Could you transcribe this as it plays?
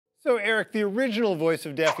So, Eric, the original voice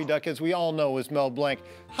of Daffy Duck, as we all know, was Mel Blanc.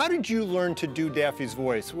 How did you learn to do Daffy's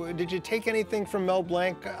voice? Did you take anything from Mel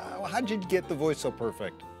Blanc? How did you get the voice so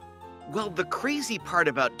perfect? Well, the crazy part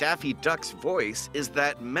about Daffy Duck's voice is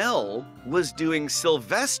that Mel was doing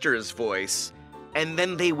Sylvester's voice, and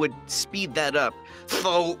then they would speed that up.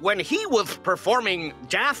 So when he was performing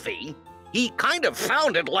Daffy, he kind of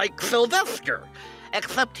sounded like Sylvester,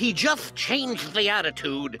 except he just changed the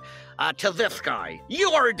attitude to this guy.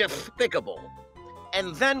 You're despicable.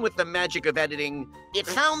 And then with the magic of editing, it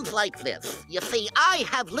sounds like this. You see, I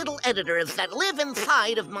have little editors that live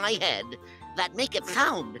inside of my head that make it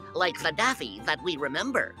sound like the Daffy that we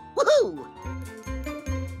remember. Woohoo!